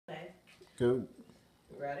Go.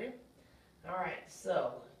 Ready? All right,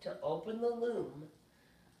 so to open the loom,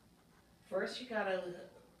 first you gotta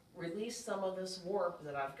release some of this warp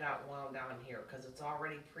that I've got wound on here because it's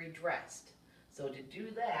already pre-dressed. So to do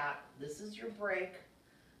that, this is your brake.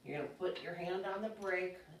 You're gonna put your hand on the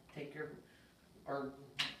brake, hand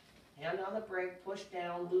on the brake, push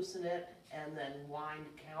down, loosen it, and then wind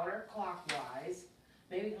counterclockwise.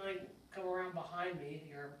 Maybe come around behind me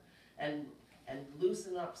here and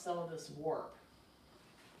loosen up some of this warp.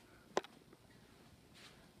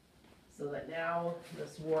 So that now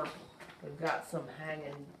this warp, we've got some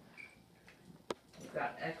hanging, we've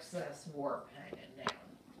got excess warp hanging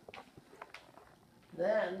down.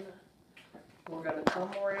 Then we're going to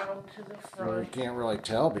come around to the front. Well, you can't really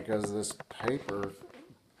tell because of this paper.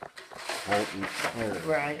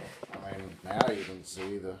 Right. I mean, now you can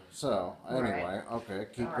see the. So anyway, right. Okay,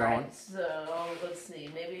 keep All going. Right, so let's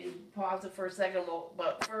see. Maybe pause it for a second.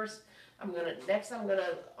 But first, I'm gonna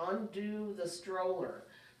undo the stroller.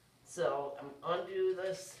 So I'm undo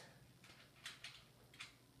this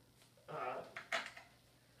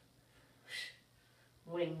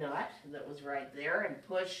wing nut that was right there and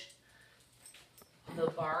push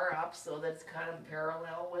the bar up so that's kind of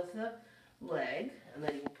parallel with the leg, and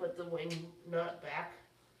then you put the wing nut back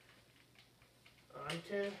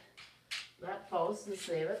onto that post and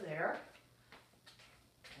save it there.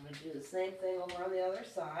 I'm going to do the same thing over on the other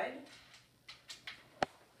side.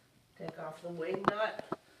 Take off the wing nut,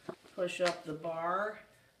 push up the bar,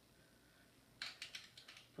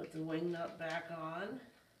 put the wing nut back on,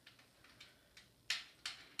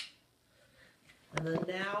 and then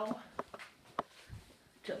now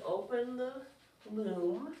to open the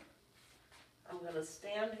loom, I'm going to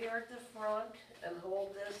stand here at the front and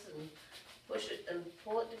hold this and push it and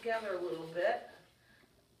pull it together a little bit.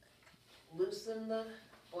 Loosen the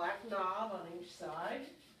black knob on each side.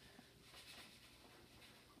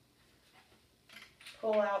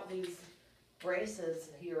 Pull out these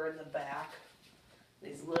braces here in the back.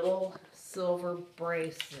 These little silver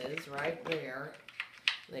braces right there.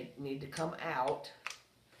 They need to come out.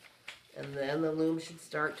 And then the loom should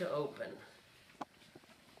start to open.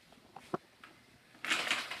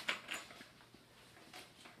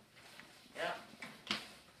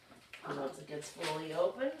 Once it gets fully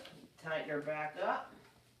open, tighten her back up,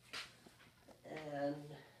 and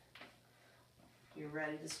you're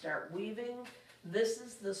ready to start weaving. This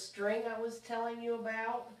is the string I was telling you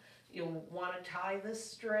about. You'll want to tie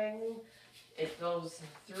this string. It goes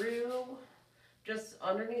through just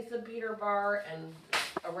underneath the beater bar and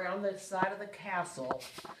around the side of the castle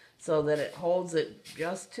so that it holds it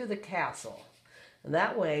just to the castle. And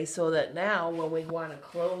that way, so that now when we want to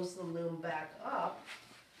close the loom back up,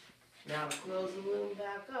 now to close the loom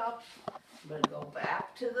back up, I'm going to go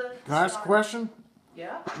back to the Can I ask a question?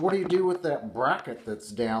 Yeah? What do you do with that bracket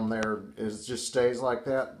that's down there? It just stays like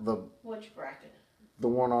that? Which bracket? The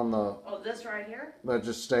one on the... Oh, this right here? That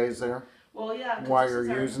just stays there? Well, yeah. While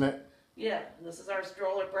you're using it? Yeah, this is our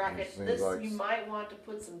stroller bracket. This, like... you might want to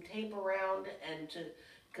put some tape around and to...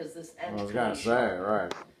 Because this edge... I was going to say,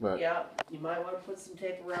 right. But yeah, you might want to put some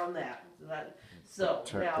tape around that. So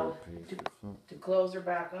now, to close her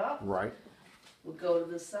back up, right. We'll go to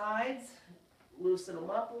the sides, loosen them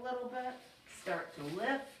up a little bit, start to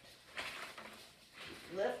lift,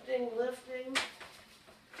 lifting,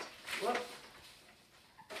 whoop,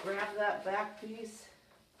 grab that back piece,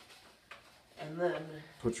 and then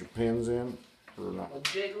put your pins in, or not? We'll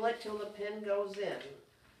jiggle it till the pin goes in,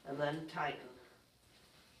 and then tighten.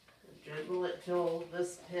 Jiggle it till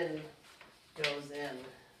this pin goes in,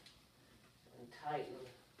 and tighten.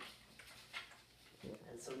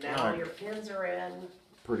 And so now your pins are in.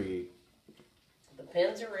 Pretty. The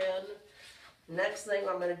pins are in. Next thing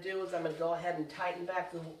I'm going to do is I'm going to go ahead and tighten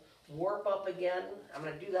back the warp up again. I'm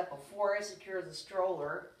going to do that before I secure the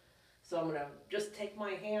stroller. So I'm going to just take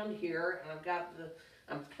my hand here, and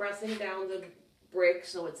I'm pressing down the brake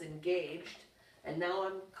so it's engaged. And now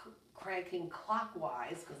I'm cranking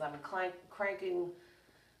clockwise because I'm cranking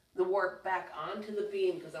the warp back onto the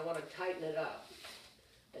beam because I want to tighten it up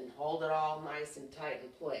and hold it all nice and tight in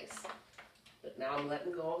place. But now I'm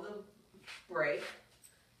letting go of the brake,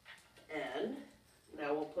 and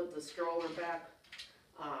now we'll put the stroller back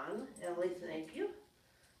on. Ellie, thank you.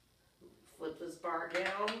 Flip this bar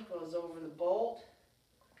down, goes over the bolt,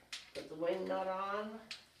 put the wing nut on.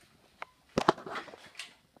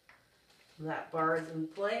 That bar is in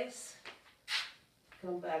place.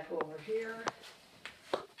 Come back over here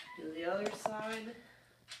to the other side.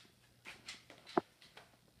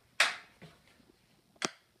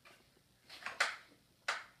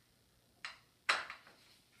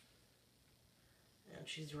 And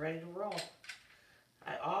she's ready to roll.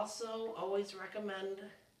 I also always recommend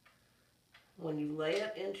when you lay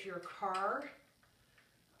it into your car,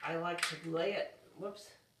 I like to lay it,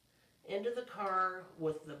 into the car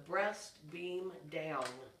with the breast beam down.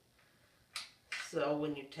 So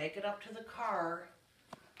when you take it up to the car,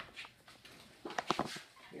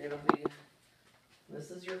 you're going to be,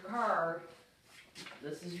 this is your car,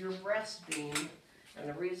 this is your breast beam, and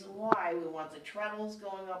the reason why we want the treadles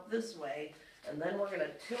going up this way, and then we're going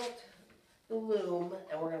to tilt the loom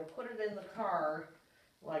and we're going to put it in the car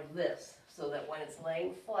like this, so that when it's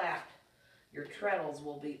laying flat, your treadles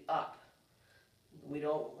will be up. We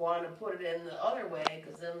don't want to put it in the other way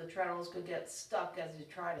because then the treadles could get stuck as you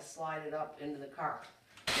try to slide it up into the car,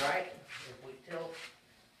 right? If we tilt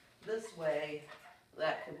this way,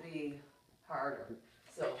 that could be harder.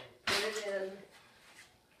 So put it in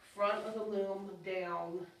front of the loom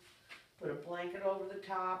down, put a blanket over the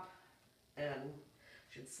top, and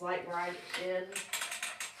should slide right in.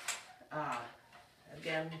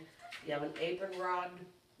 Again, you have an apron rod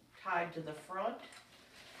tied to the front.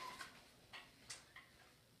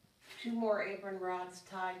 2 more apron rods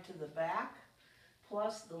tied to the back,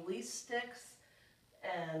 plus the lease sticks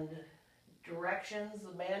and directions,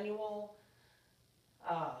 the manual,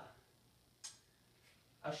 a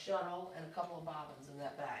shuttle, and a couple of bobbins in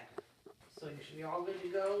that bag. So you should be all good to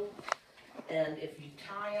go. And if you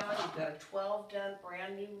tie on, you've got a 12-dent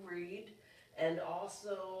brand new reed, and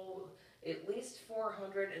also at least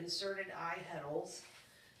 400 inserted eye heddles,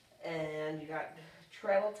 and you got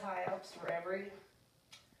treadle tie-ups for every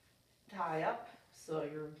tie-up, so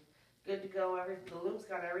you're good to go. The loom's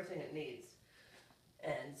got everything it needs.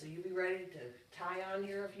 And so you'll be ready to tie on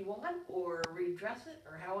here if you want, or redress it,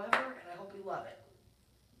 or however, and I hope you love it.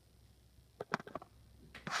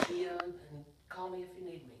 See ya, and call me if you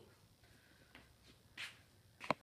need me.